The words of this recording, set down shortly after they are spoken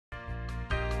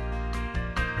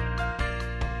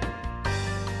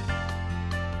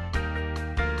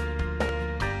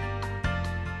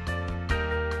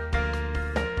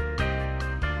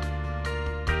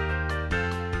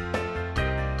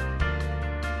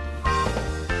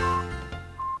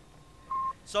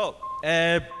So,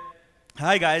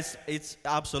 hi guys, it's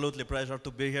absolutely pleasure to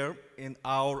be here in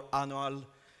our annual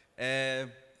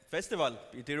festival,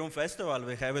 Ethereum festival.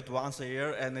 We have it once a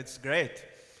year and it's great.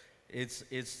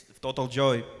 It's total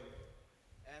joy.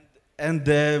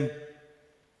 Yeah,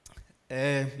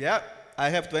 I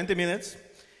have 20 minutes.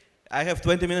 I have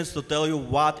 20 minutes to tell you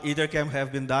what Ether.Camp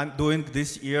have been doing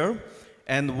this year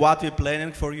and what we're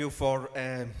planning for you for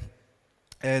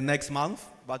next month,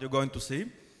 what you're going to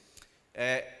see.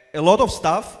 A lot of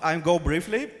stuff, I'll go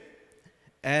briefly,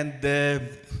 and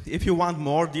if you want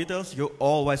more details, you're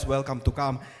always welcome to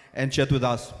come and chat with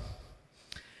us.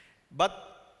 But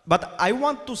I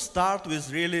want to start with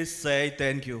really say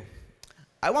thank you.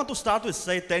 I want to start with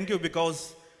say thank you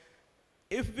because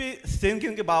if we're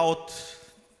thinking about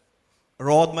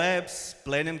roadmaps,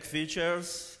 planning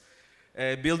features,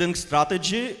 building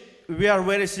strategy, we are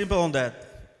very simple on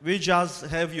that. We just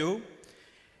have you,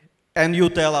 and you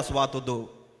tell us what to do.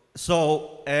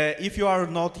 So if you are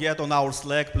not yet on our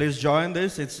Slack, please join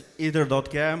this. It's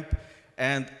Ether.Camp,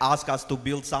 and ask us to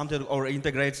build something or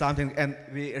integrate something, and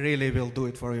we really will do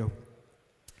it for you.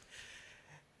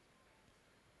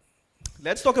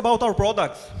 Let's talk about our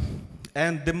products.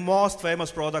 And the most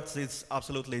famous product is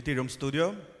absolutely Ethereum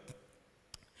Studio.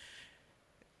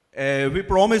 We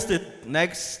promised it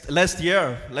last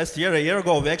year, a year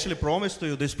ago, we actually promised to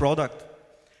you this product.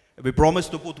 We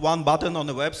promised to put one button on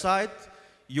the website,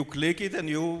 you click it and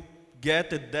you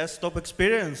get a desktop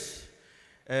experience.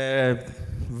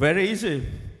 Very easy.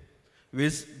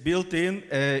 With built-in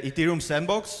Ethereum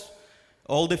sandbox,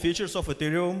 all the features of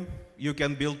Ethereum, you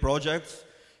can build projects,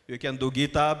 you can do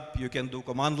GitHub, you can do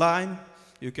command line,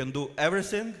 you can do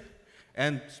everything.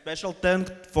 And special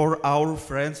thanks for our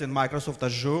friends in Microsoft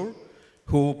Azure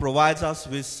who provides us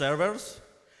with servers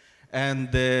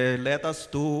and let us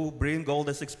to bring all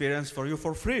this experience for you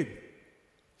for free.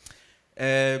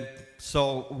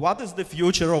 So what is the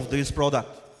future of this product?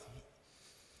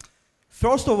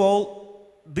 First of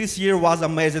all, this year was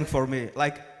amazing for me.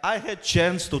 Like, I had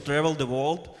chance to travel the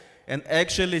world and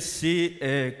actually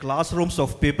see classrooms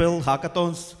of people,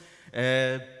 hackathons,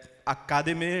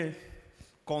 academy,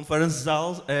 conference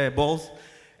balls,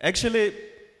 actually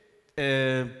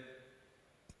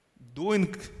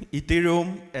doing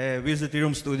Ethereum with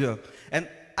Ethereum Studio. And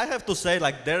I have to say,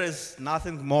 like, there is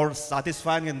nothing more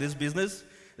satisfying in this business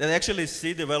than actually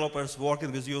see developers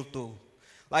working with your tool.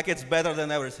 Like, it's better than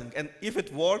everything. And if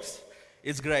it works,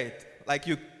 it's great. Like,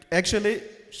 you actually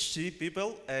see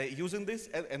people using this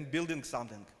and building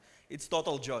something. It's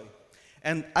total joy.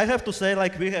 And I have to say,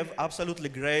 like, we have absolutely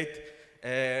great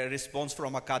response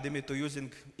from academy to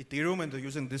using Ethereum and to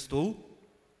using this tool.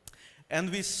 And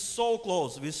we're so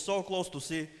close to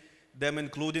see them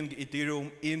including Ethereum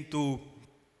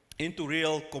into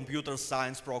real computer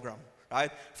science program, right?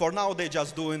 For now, they're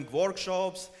just doing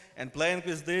workshops and playing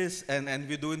with this, and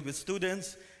we're doing with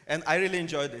students, and I really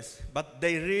enjoy this. But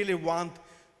they really want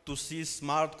to see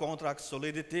smart contract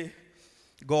solidity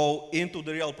go into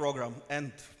the real program,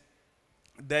 and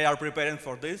they are preparing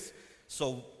for this.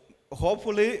 So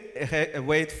hopefully,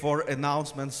 wait for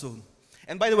announcement soon.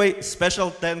 And by the way, special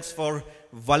thanks for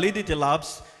Validity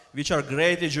Labs, which are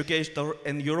great educator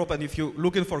in Europe. And if you're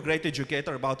looking for great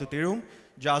educator about Ethereum,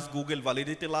 just Google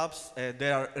Validity Labs.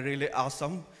 They are really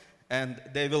awesome, and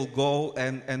they will go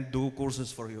and do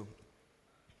courses for you.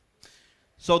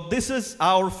 So this is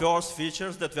our first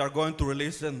features that we are going to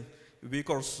release in a week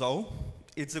or so.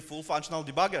 It's a full functional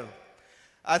debugger.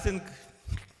 I think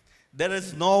there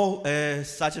is no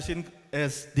such a thing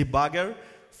as debugger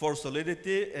for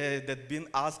Solidity that's been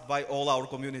asked by all our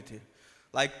community.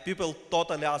 Like, people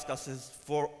totally ask us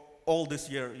for all this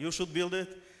year, you should build it,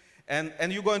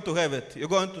 and you're going to have it. You're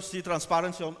going to see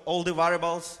transparency on all the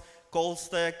variables, call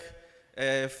stack,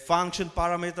 function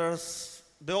parameters,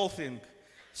 the whole thing.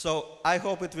 So I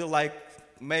hope it will like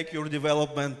make your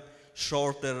development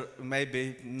shorter,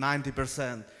 maybe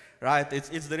 90%. Right?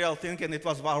 It's the real thing, and it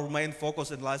was our main focus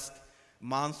in last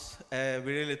month.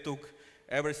 We really took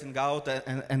everything out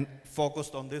and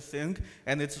focused on this thing,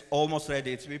 and it's almost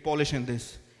ready. We're polishing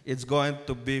this. It's going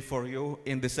to be for you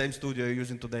in the same studio you're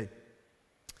using today.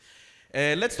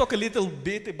 Let's talk a little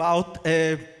bit about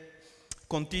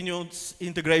continuous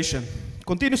integration.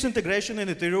 Continuous integration in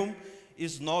Ethereum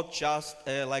is not just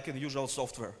like in usual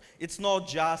software. It's not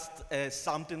just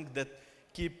something that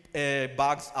keep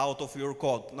bugs out of your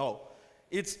code. No,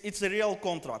 it's a real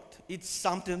contract. It's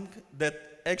something that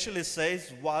actually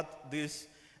says what this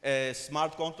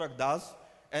smart contract does,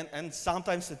 and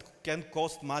sometimes it can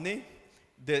cost money,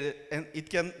 and it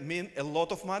can mean a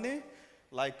lot of money,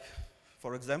 like,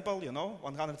 for example,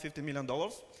 $150 million.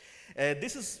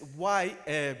 This is why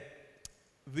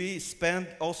we spent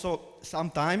also some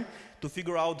time to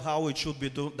figure out how it should be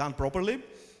done properly.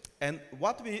 And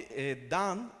what we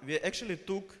done, we actually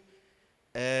took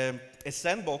a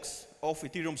sandbox of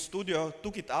Ethereum Studio,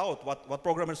 took it out, what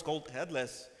programmers called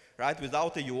headless, right,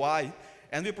 without a UI,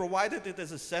 and we provided it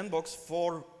as a sandbox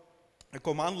for a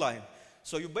command line.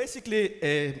 So you basically,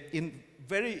 in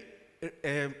very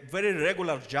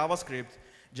regular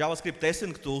JavaScript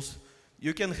testing tools,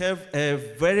 you can have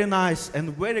a very nice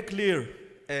and very clear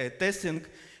testing,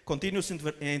 continuous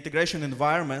integration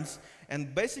environments.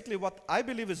 And basically what I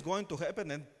believe is going to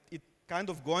happen, and it kind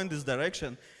of going this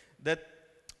direction, that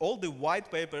all the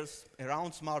white papers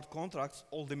around smart contracts,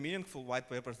 all the meaningful white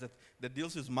papers that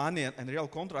deals with money and real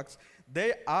contracts,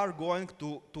 they are going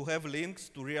to have links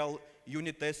to real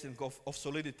unit testing of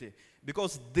Solidity.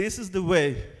 Because this is the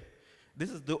way, this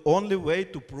is the only way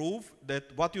to prove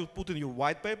that what you put in your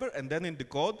white paper and then in the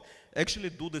code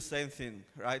actually do the same thing,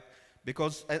 right?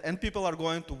 Because, and people are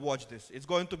going to watch this. It's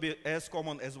going to be as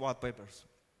common as white papers.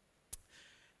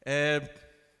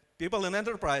 People in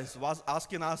enterprise was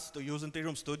asking us to use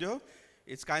Ethereum Studio.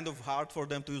 It's kind of hard for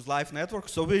them to use live network,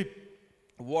 so we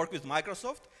work with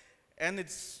Microsoft, and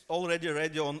it's already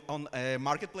ready on a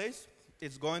marketplace.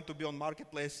 It's going to be on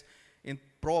marketplace in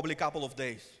probably a couple of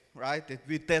days, right?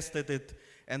 We tested it,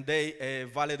 and they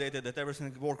validated that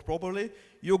everything worked properly.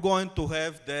 You're going to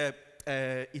have the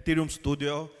Ethereum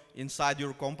Studio inside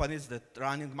your companies that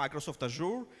run in Microsoft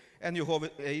Azure, and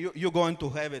you're going to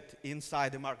have it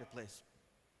inside the marketplace.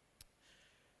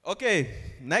 Okay,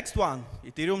 next one,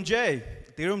 EthereumJ.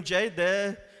 EthereumJ,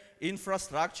 the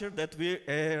infrastructure that we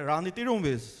run Ethereum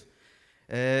with.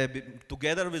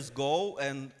 Together with Go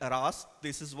and Rust,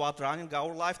 this is what running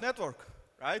our live network,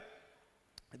 right?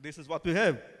 This is what we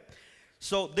have.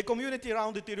 So the community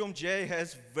around EthereumJ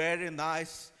has very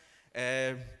nice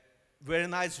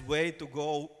way to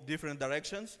go different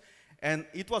directions. And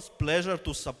it was a pleasure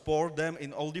to support them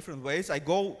in all different ways. I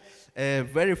go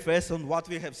very fast on what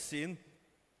we have seen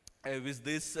with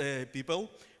these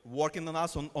people working on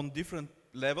us on different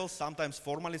levels, sometimes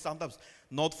formally, sometimes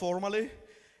not formally,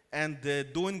 and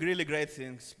doing really great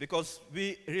things. Because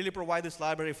we really provide this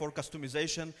library for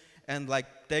customization and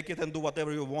like take it and do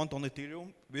whatever you want on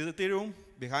Ethereum, with Ethereum,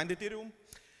 behind Ethereum.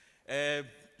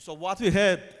 So what we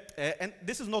had, and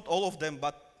this is not all of them,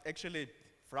 but actually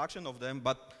fraction of them,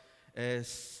 but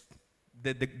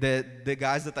the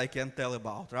guys that I can tell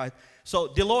about, right? So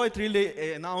Deloitte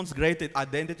really announced great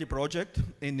identity project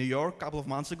in New York a couple of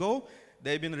months ago.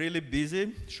 They've been really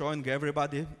busy showing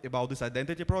everybody about this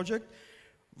identity project.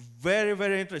 Very,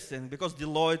 very interesting, because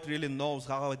Deloitte really knows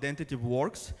how identity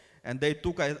works, and they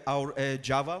took our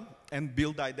Java and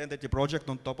built the identity project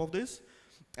on top of this.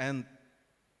 And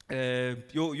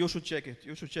you should check it.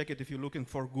 You should check it if you're looking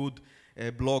for good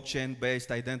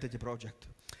blockchain-based identity project.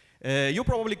 You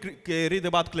probably read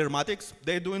about Clearmatics.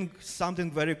 They're doing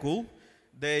something very cool.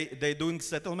 They're doing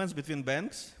settlements between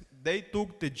banks. They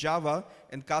took the Java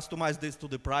and customized this to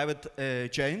the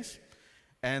private chains.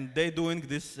 And they're doing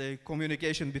this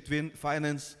communication between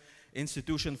finance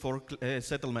institution for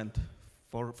settlement,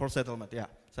 for settlement, yeah,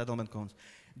 settlement coins.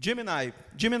 Gemini,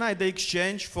 the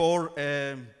exchange for,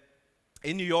 in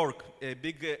New York, a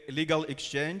big legal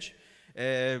exchange,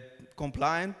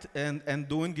 compliant and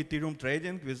doing Ethereum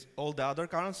trading with all the other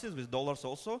currencies, with dollars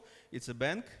also. It's a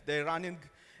bank. They're running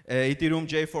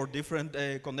EthereumJ for different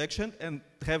connection and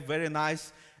have very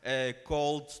nice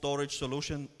cold storage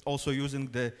solution, also using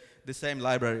the same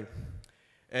library.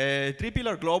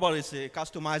 3Pillar Global is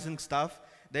customizing stuff.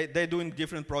 They're doing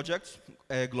different projects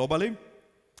globally.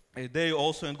 They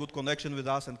also in good connection with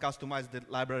us and customize the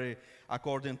library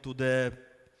according to the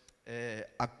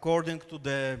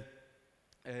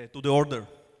order.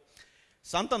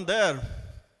 Santander,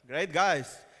 great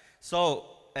guys. So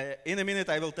in a minute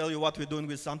I will tell you what we're doing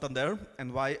with Santander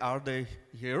and why are they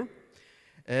here.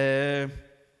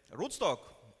 Rootstock,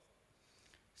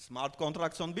 smart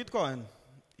contracts on Bitcoin.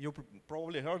 You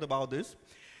probably heard about this.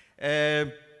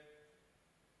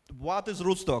 What is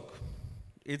Rootstock?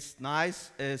 It's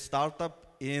nice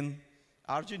startup in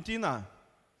Argentina.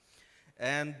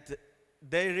 And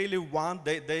they really want,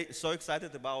 they're so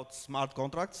excited about smart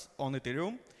contracts on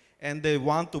Ethereum, and they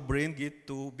want to bring it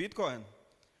to Bitcoin,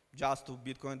 just to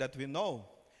Bitcoin that we know.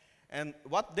 And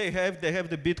what they have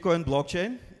the Bitcoin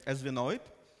blockchain, as we know it,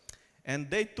 and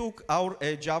they took our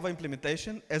Java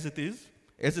implementation as it is,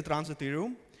 as it runs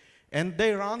Ethereum, and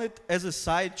they run it as a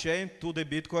side chain to the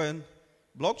Bitcoin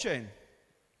blockchain.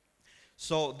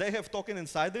 So they have token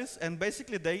inside this, and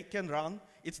basically they can run,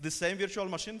 it's the same virtual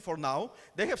machine for now.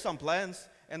 They have some plans,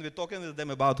 and we're talking with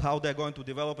them about how they're going to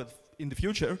develop it in the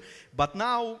future. But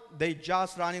now they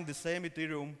just running the same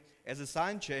Ethereum as a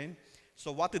sidechain.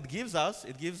 So what it gives us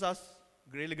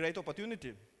really great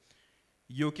opportunity.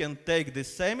 You can take the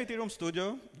same Ethereum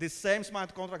Studio, the same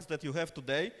smart contracts that you have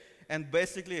today, and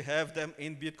basically have them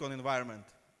in Bitcoin environment.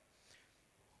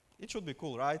 It should be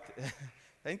cool, right?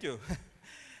 Thank you.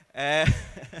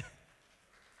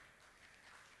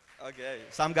 Okay,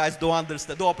 some guys do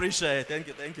understand, do appreciate.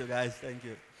 Thank you guys, thank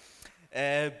you.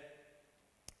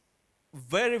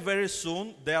 Very, very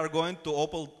soon, they are going to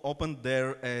open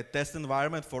their test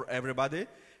environment for everybody.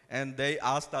 And they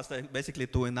asked us basically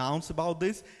to announce about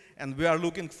this. And we are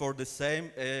looking for the same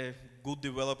good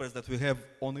developers that we have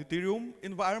on Ethereum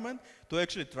environment to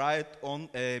actually try it on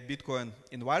a Bitcoin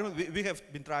environment. We have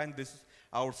been trying this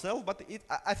ourselves, but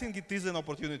I think it is an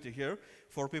opportunity here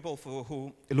for people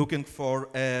who are looking for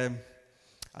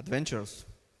adventures.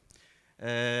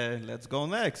 Let's go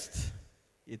next.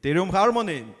 Ethereum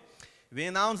Harmony. We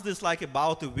announced this like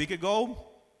about a week ago.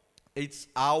 It's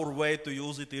our way to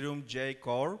use EthereumJ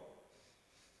core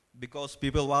because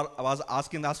people was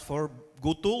asking us for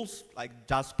good tools, like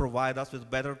just provide us with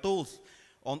better tools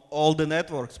on all the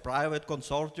networks, private,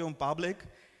 consortium, public.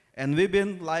 And we've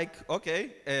been like,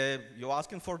 okay, you're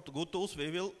asking for good tools,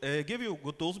 we will give you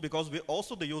good tools because we're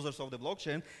also the users of the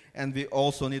blockchain and we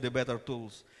also need the better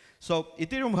tools. So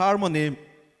Ethereum Harmony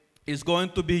is going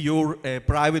to be your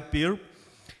private peer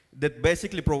that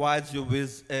basically provides you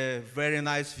with a very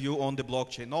nice view on the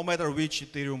blockchain. No matter which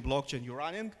Ethereum blockchain you're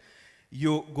running,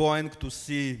 you're going to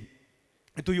see,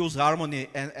 to use Harmony,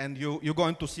 and you're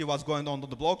going to see what's going on the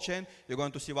blockchain, you're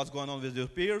going to see what's going on with your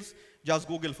peers. Just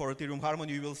Google for Ethereum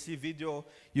Harmony, you will see video,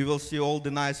 you will see all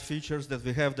the nice features that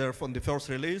we have there from the first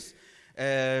release.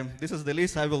 This is the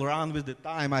list I will run with the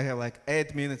time. I have like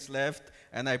 8 minutes left,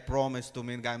 and I promise to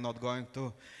Ming I'm not going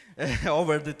to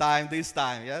over the time this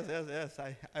time. Yes,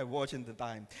 I'm watching the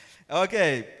time.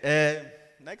 Okay,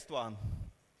 next one.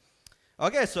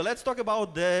 Okay, so let's talk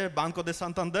about the Banco de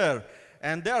Santander.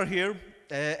 And they are here,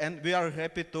 and we are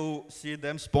happy to see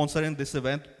them sponsoring this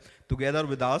event together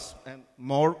with us and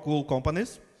more cool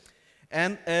companies.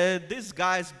 And these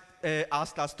guys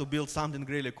asked us to build something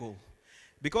really cool.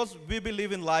 Because we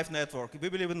believe in live network, we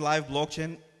believe in live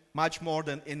blockchain much more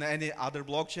than in any other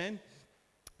blockchain.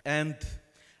 And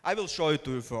I will show it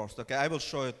to you first, okay? I will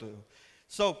show it to you.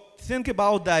 So think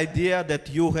about the idea that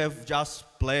you have just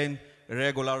plain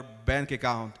regular bank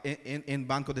account in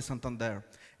Banco de Santander.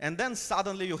 And then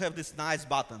suddenly you have this nice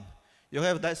button. You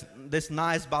have this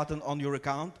nice button on your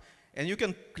account, and you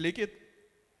can click it,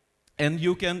 and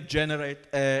you can generate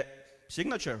a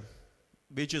signature,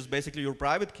 which is basically your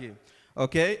private key.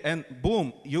 Okay, and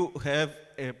boom, you have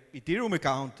an Ethereum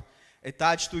account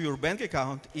attached to your bank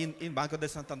account in Banco de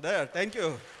Santander. Thank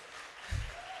you.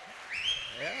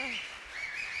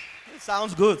 Yeah. It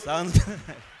sounds good.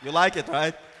 You like it,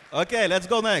 right? Okay, let's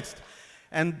go next.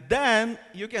 And then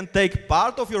you can take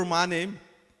part of your money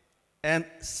and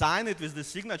sign it with the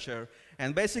signature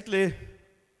and basically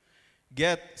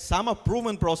get some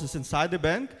approval process inside the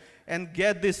bank and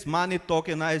get this money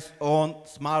tokenized on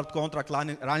smart contract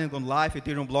running on live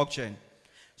Ethereum blockchain.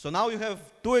 So now you have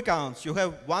two accounts. You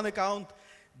have one account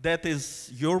that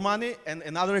is your money and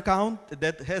another account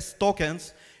that has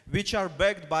tokens which are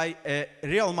backed by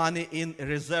real money in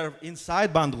reserve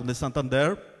inside Banco de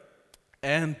Santander.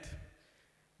 And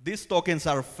these tokens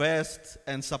are fast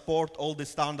and support all the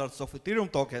standards of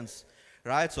Ethereum tokens,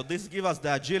 right? So this gives us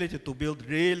the agility to build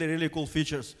really, really cool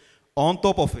features on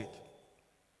top of it.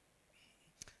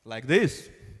 Like this.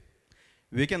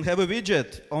 We can have a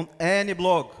widget on any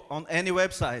blog, on any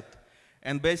website,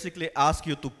 and basically ask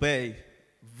you to pay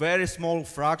very small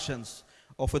fractions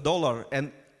of $1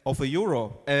 and of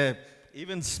 €1.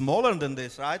 Even smaller than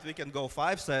this, right? We can go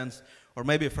 5 cents or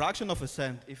maybe a fraction of a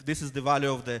cent if this is the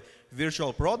value of the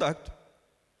virtual product.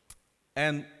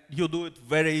 And you do it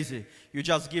very easy. You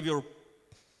just give your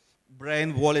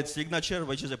Brain wallet signature,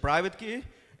 which is a private key,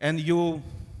 and you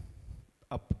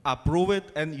approve it,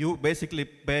 and you basically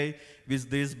pay with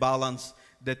this balance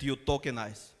that you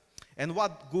tokenize. And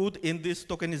what good in this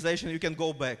tokenization, you can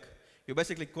go back. You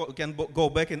basically can go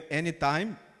back in any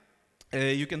time.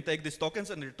 You can take these tokens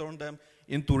and return them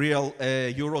into real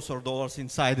euros or dollars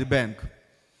inside the bank.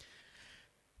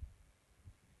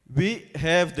 We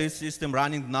have this system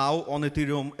running now on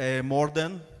Ethereum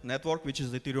Morden network, which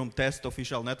is the Ethereum test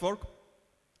official network.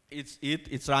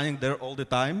 It's running there all the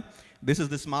time. This is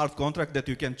the smart contract that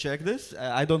you can check this.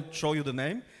 I don't show you the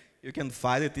name. You can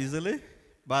find it easily.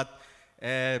 But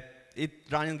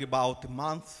it's running about a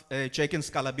month, checking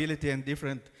scalability and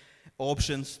different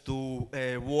options to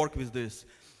work with this.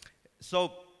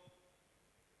 So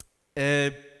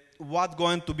what's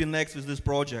going to be next with this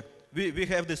project? We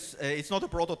have this, it's not a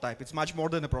prototype, it's much more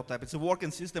than a prototype. It's a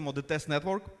working system of the test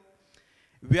network.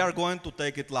 We are going to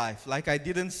take it live. Like I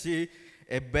didn't see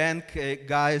a bank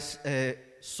guys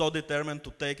so determined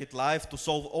to take it live, to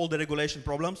solve all the regulation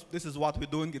problems. This is what we're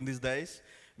doing in these days.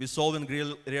 We're solving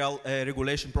real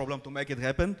regulation problem to make it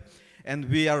happen. And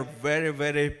we are very,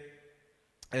 very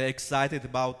excited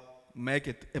about make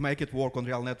it work on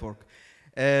real network.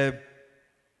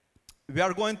 We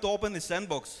are going to open a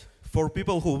sandbox for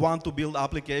people who want to build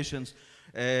applications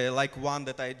like one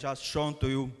that I just shown to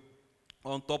you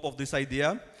on top of this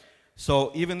idea.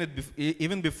 So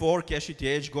even before Cash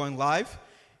ETH going live,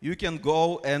 you can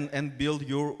go and build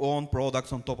your own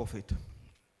products on top of it.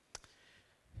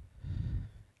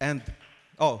 And,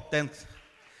 oh, thanks.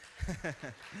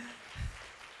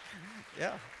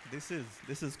 Yeah, this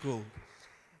is cool.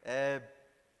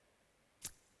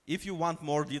 If you want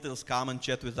more details, come and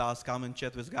chat with us. Come and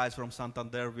chat with guys from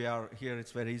Santander. We are here.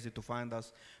 It's very easy to find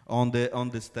us on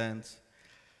the stands.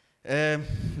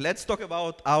 Let's talk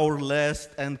about our last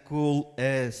and cool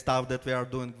stuff that we are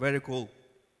doing. Very cool.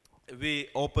 We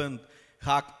opened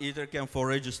Hack Ether.Camp for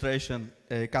registration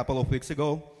a couple of weeks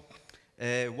ago.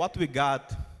 What we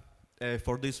got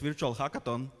for this virtual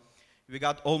hackathon, we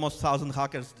got almost 1,000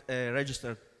 hackers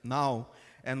registered now,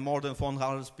 and more than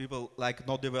 400 people, like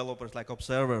not developers, like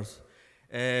observers.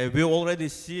 We already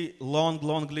see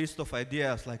long list of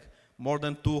ideas, like more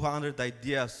than 200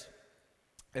 ideas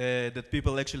that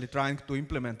people actually trying to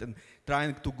implement and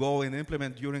trying to go and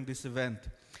implement during this event.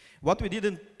 What we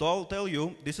didn't tell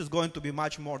you, this is going to be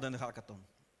much more than a hackathon.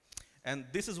 And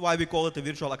this is why we call it a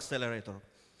virtual accelerator.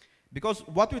 Because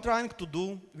what we're trying to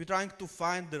do, we're trying to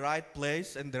find the right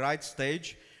place and the right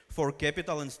stage for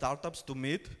capital and startups to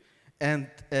meet and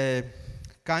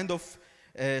kind of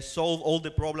solve all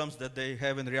the problems that they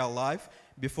have in real life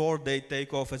before they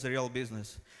take off as a real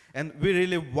business. And we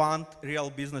really want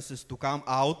real businesses to come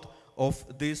out of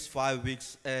this 5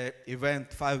 weeks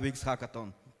event, 5 weeks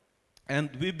hackathon. And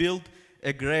we built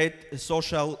a great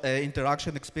social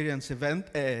interaction experience event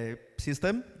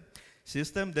system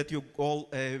that you all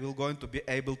will going to be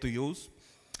able to use.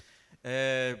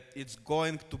 It's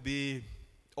going to be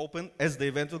open as the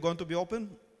event is going to be open.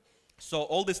 So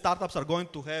all the startups are going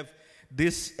to have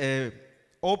this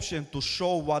option to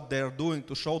show what they're doing,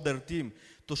 to show their team,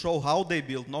 to show how they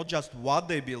build, not just what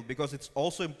they build, because it's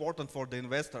also important for the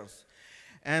investors.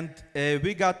 And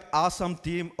we got awesome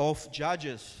team of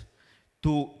judges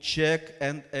to check,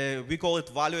 and we call it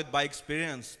valued by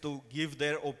experience, to give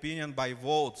their opinion by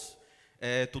votes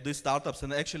to these startups,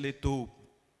 and actually to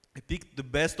pick the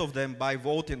best of them by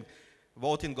voting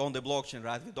on the blockchain,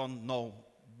 right? We don't know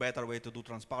better way to do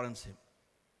transparency.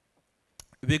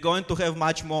 We're going to have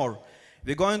much more.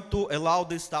 We're going to allow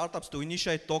these startups to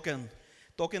initiate token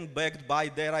backed by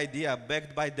their idea,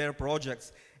 backed by their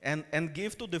projects, and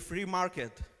give to the free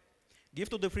market. Give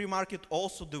to the free market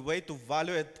also the way to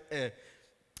evaluate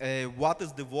what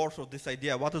is the worth of this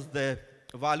idea, what is the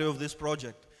value of this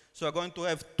project. So we're going to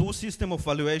have two systems of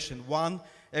valuation, one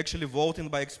actually voting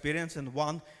by experience and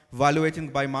one valuating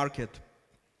by market.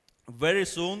 Very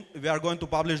soon, we are going to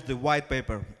publish the white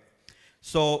paper.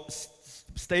 So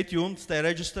stay tuned, stay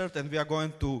registered, and we are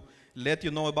going to let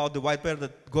you know about the white paper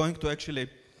that's going to actually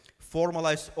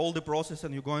formalize all the process,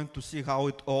 and you're going to see how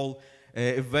it all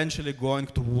eventually going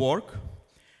to work.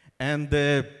 And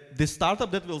the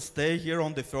startup that will stay here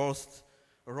on the first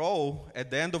row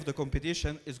at the end of the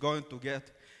competition is going to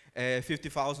get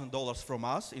 $50,000 from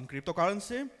us in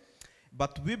cryptocurrency.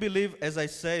 But we believe, as I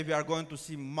say, we are going to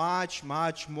see much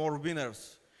more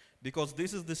winners, because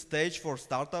this is the stage for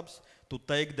startups to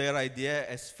take their idea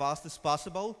as fast as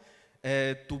possible,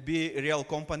 to be a real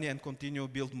company and continue to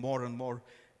build more and more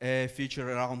feature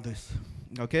around this.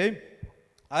 Okay?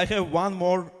 I have 1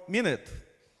 more minute.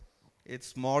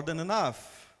 It's more than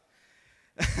enough.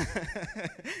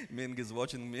 Ming is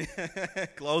watching me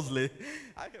closely.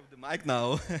 I have the mic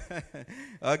now.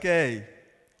 Okay.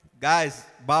 Guys,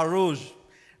 Bar Rouge.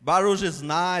 Bar Rouge is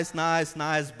nice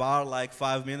bar, like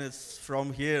 5 minutes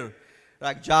from here.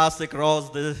 Like just across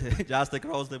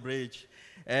the bridge.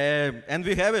 And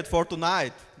we have it for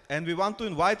tonight. And we want to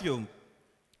invite you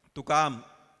to come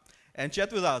and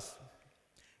chat with us.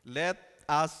 Let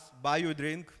us buy you a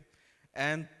drink,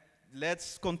 and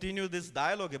let's continue this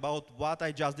dialogue about what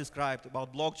I just described,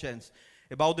 about blockchains,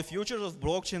 about the future of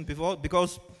blockchain,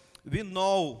 because we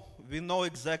know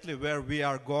exactly where we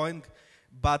are going,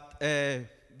 but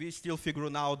we still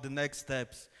figuring out the next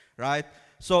steps, right?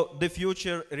 So the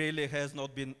future really has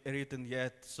not been written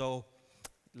yet, so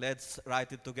let's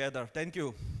write it together. Thank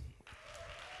you.